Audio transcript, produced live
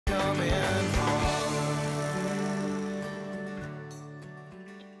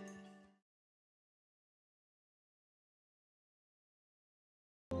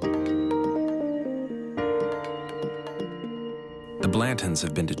Blantons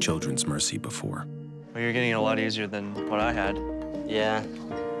have been to Children's Mercy before. Well, you're getting it a lot easier than what I had. Yeah,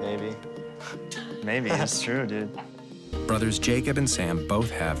 maybe. Maybe, it's true, dude. Brothers Jacob and Sam both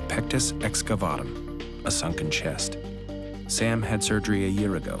have pectus excavatum, a sunken chest. Sam had surgery a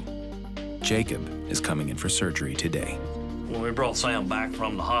year ago. Jacob is coming in for surgery today. When we brought Sam back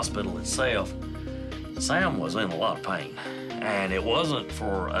from the hospital itself, Sam was in a lot of pain. And it wasn't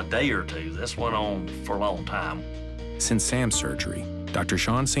for a day or two. This went on for a long time. Since Sam's surgery, Dr.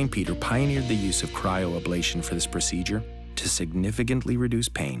 Sean St. Peter pioneered the use of cryoablation for this procedure to significantly reduce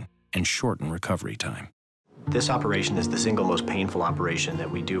pain and shorten recovery time. This operation is the single most painful operation that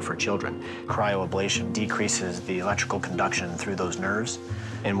we do for children. Cryoablation decreases the electrical conduction through those nerves.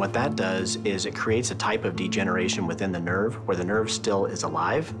 And what that does is it creates a type of degeneration within the nerve where the nerve still is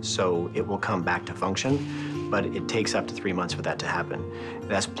alive, so it will come back to function, but it takes up to 3 months for that to happen.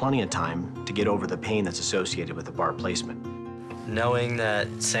 That's plenty of time to get over the pain that's associated with the bar placement. Knowing that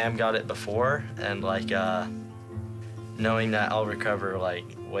Sam got it before and knowing that I'll recover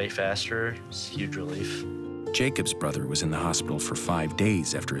way faster is a huge relief. Jacob's brother was in the hospital for 5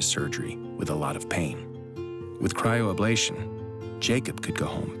 days after his surgery with a lot of pain. With cryoablation, Jacob could go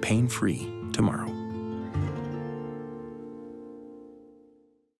home pain-free tomorrow.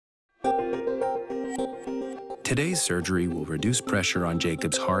 Today's surgery will reduce pressure on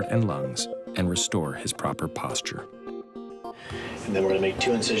Jacob's heart and lungs and restore his proper posture. And then we're going to make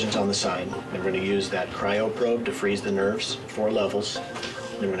 2 incisions on the side. And we're going to use that cryo probe to freeze the nerves, 4 levels.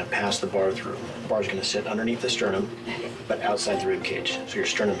 And we're going to pass the bar through. The bar is going to sit underneath the sternum, but outside the rib cage. So your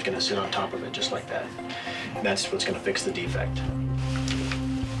sternum is going to sit on top of it, just like that. And that's what's going to fix the defect.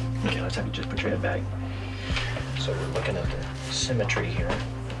 Okay, let's have you just put your head back. So we're looking at the symmetry here.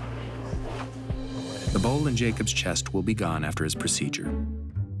 The bowl in Jacob's chest will be gone after his procedure.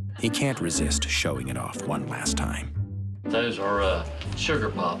 He can't resist showing it off one last time. Those are sugar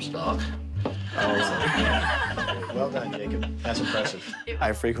pops, Doc. Well done, Jacob. That's impressive.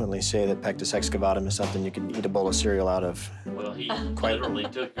 I frequently say that pectus excavatum is something you can eat a bowl of cereal out of. Well, he literally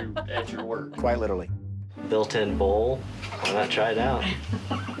took you at your word. Quite literally. Built-in bowl. Why not try it out?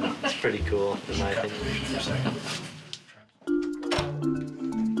 It's pretty cool, in my opinion.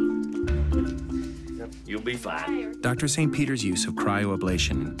 You'll be fine. Dr. St. Peter's use of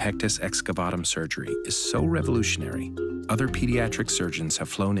cryoablation in pectus excavatum surgery is so revolutionary, other pediatric surgeons have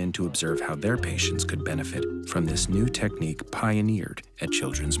flown in to observe how their patients could benefit from this new technique pioneered at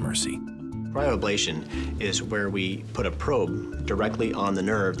Children's Mercy. Cryoablation is where we put a probe directly on the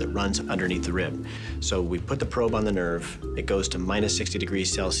nerve that runs underneath the rib. So we put the probe on the nerve, it goes to minus 60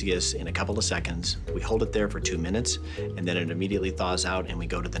 degrees Celsius in a couple of seconds. We hold it there for 2 minutes, and then it immediately thaws out and we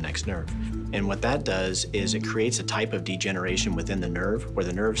go to the next nerve. And what that does is it creates a type of degeneration within the nerve where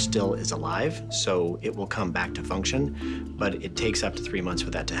the nerve still is alive, so it will come back to function, but it takes up to 3 months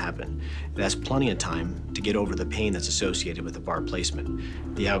for that to happen. That's plenty of time to get over the pain that's associated with the bar placement.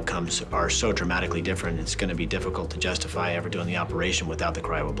 The outcomes are so dramatically different, it's going to be difficult to justify ever doing the operation without the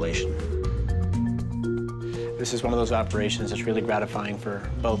cryoablation. This is one of those operations that's really gratifying for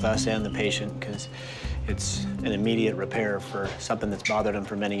both us and the patient because it's an immediate repair for something that's bothered him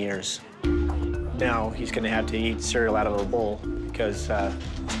for many years. Now he's going to have to eat cereal out of a bowl because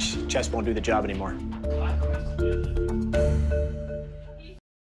his chest won't do the job anymore.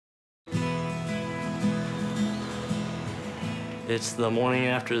 It's the morning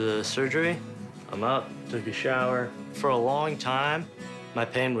after the surgery. I'm up, took a shower. For a long time, my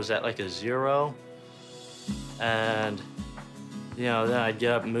pain was at a 0. And, then I'd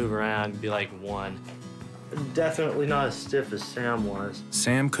get up and move around and be 1. Definitely not as stiff as Sam was.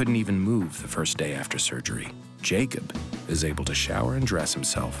 Sam couldn't even move the first day after surgery. Jacob is able to shower and dress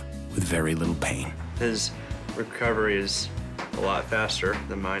himself with very little pain. His recovery is a lot faster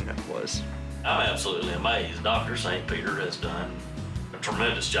than mine was. I'm absolutely amazed. Dr. St. Peter has done a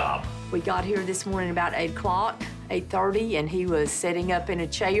tremendous job. We got here this morning about 8 o'clock, 8:30, and he was sitting up in a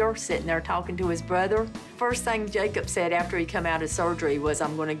chair, sitting there talking to his brother. First thing Jacob said after he come out of surgery was,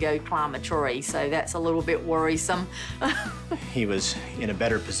 "I'm gonna go climb a tree," so that's a little bit worrisome. He was in a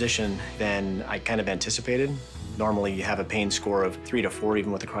better position than I kind of anticipated. Normally you have a pain score of 3 to 4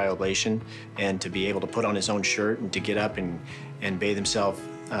 even with the cryoablation, and to be able to put on his own shirt and to get up and bathe himself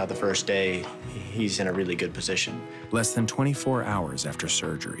the first day, he's in a really good position. Less than 24 hours after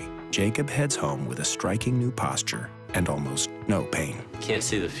surgery, Jacob heads home with a striking new posture and almost no pain. Can't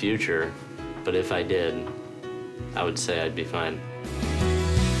see the future, but if I did, I would say I'd be fine.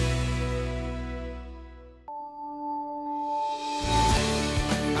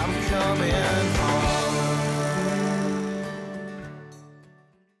 I'm coming